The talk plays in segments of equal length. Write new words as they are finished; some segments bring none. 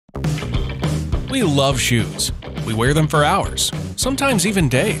We love shoes. We wear them for hours, sometimes even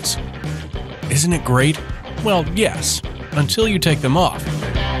days. Isn't it great? Well, yes, until you take them off.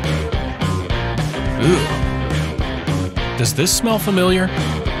 Ooh. Does this smell familiar?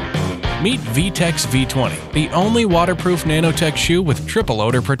 Meet V-Tex V20, the only waterproof nanotech shoe with triple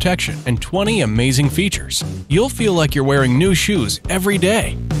odor protection and 20 amazing features. You'll feel like you're wearing new shoes every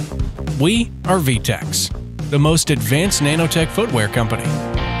day. We are V-Tex, the most advanced nanotech footwear company.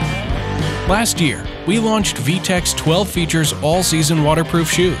 Last year, we launched V-Tex 12 Features all-season waterproof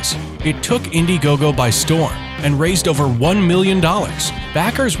shoes. It took Indiegogo by storm and raised over $1 million.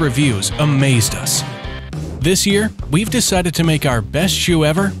 Backers' reviews amazed us. This year, we've decided to make our best shoe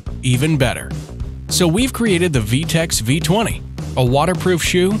ever even better. So we've created the V-Tex V20, a waterproof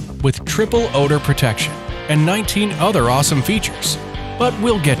shoe with triple odor protection and 19 other awesome features. But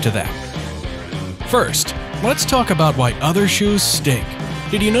we'll get to that. First, let's talk about why other shoes stink.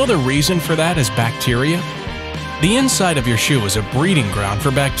 Did you know the reason for that is bacteria? The inside of your shoe is a breeding ground for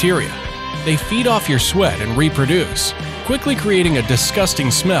bacteria. They feed off your sweat and reproduce, quickly creating a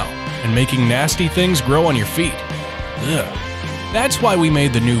disgusting smell and making nasty things grow on your feet. Ugh. That's why we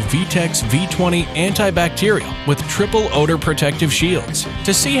made the new V-Tex V20 antibacterial with triple odor protective shields.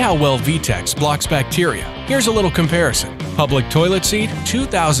 To see how well V-Tex blocks bacteria, here's a little comparison. Public toilet seat,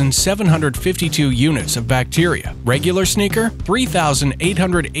 2,752 units of bacteria. Regular sneaker,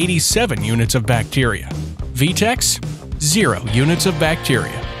 3,887 units of bacteria. V-Tex, 0 units of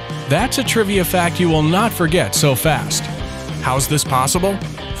bacteria. That's a trivia fact you will not forget so fast. How's this possible?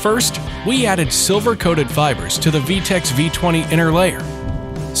 First, we added silver-coated fibers to the V-Tex V20 inner layer.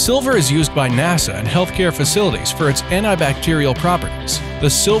 Silver is used by NASA and healthcare facilities for its antibacterial properties. The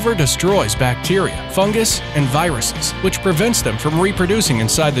silver destroys bacteria, fungus, and viruses, which prevents them from reproducing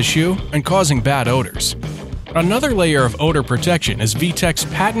inside the shoe and causing bad odors. Another layer of odor protection is V-Tex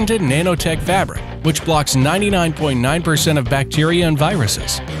patented nanotech fabric, which blocks 99.9% of bacteria and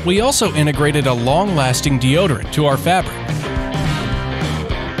viruses. We also integrated a long-lasting deodorant to our fabric.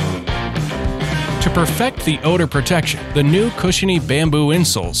 To perfect the odor protection, the new cushiony bamboo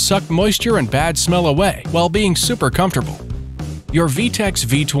insoles suck moisture and bad smell away while being super comfortable. Your V-Tex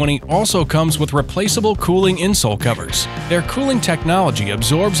V20 also comes with replaceable cooling insole covers. Their cooling technology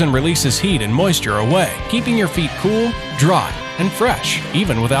absorbs and releases heat and moisture away, keeping your feet cool, dry, and fresh,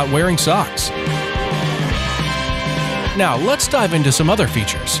 even without wearing socks. Now let's dive into some other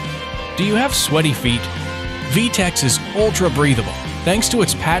features. Do you have sweaty feet? V-Tex is ultra-breathable, thanks to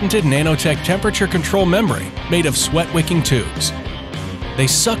its patented nanotech temperature control membrane made of sweat-wicking tubes. They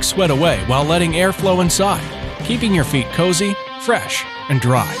suck sweat away while letting air flow inside, keeping your feet cozy, fresh, and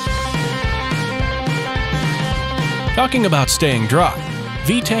dry. Talking about staying dry,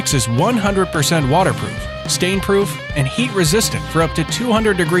 V-Tex is 100% waterproof, stain-proof, and heat-resistant for up to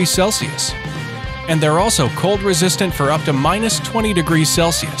 200 degrees Celsius. And they're also cold-resistant for up to -20 degrees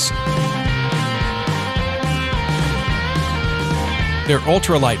Celsius. They're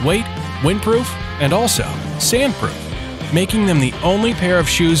ultra-lightweight, windproof, and also sandproof, making them the only pair of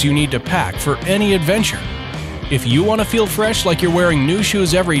shoes you need to pack for any adventure. If you want to feel fresh like you're wearing new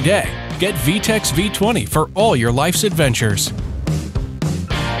shoes every day, get V-Tex V20 for all your life's adventures.